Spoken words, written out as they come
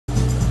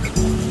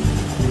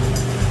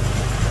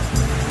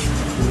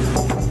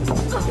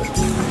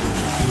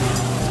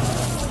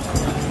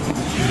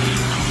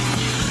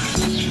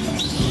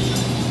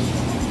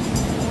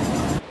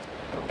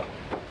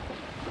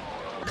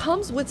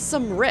comes with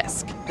some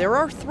risk. There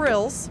are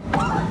thrills.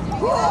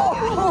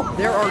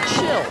 There are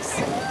chills.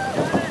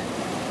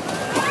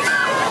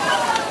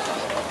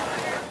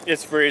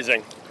 It's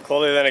freezing.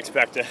 Colder than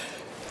expected.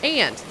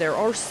 And there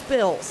are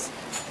spills.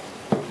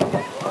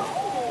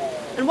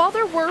 And while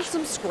there were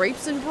some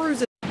scrapes and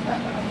bruises,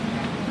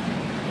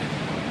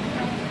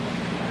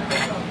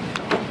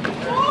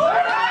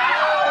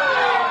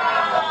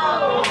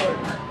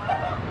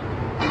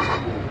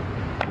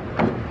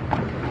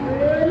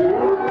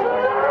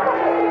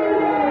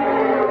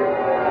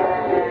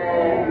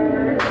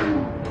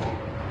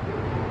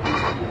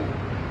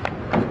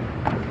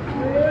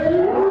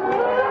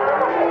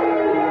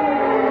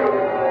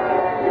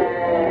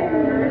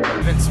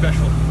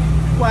 special.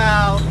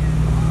 Well,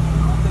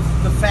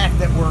 the fact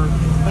that we're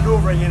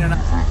maneuvering in and out.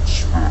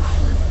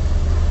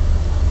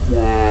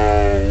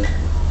 Well,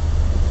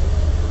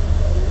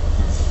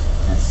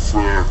 the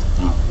fact that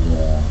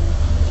we're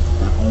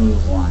maneuvering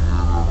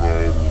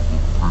in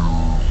and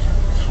out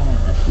of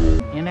the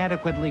piers.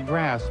 Inadequately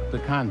grasp the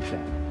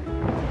concept.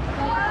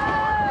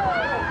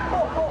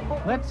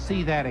 Let's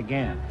see that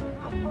again.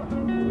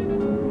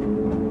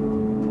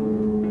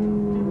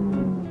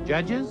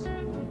 Judges?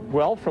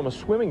 Well, from a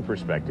swimming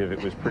perspective,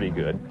 it was pretty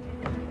good.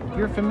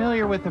 You're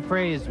familiar with the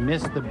phrase,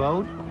 miss the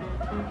boat?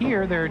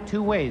 Here, there are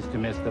two ways to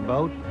miss the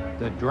boat.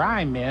 The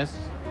dry miss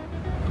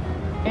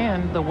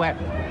and the wet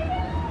one.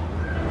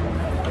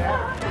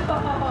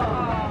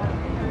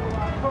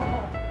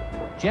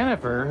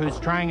 Jennifer, who's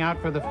trying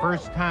out for the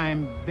first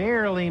time,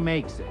 barely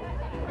makes it.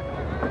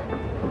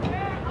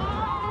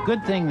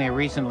 Good thing they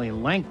recently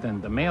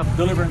lengthened the mail.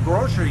 Delivering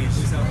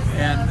groceries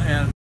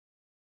and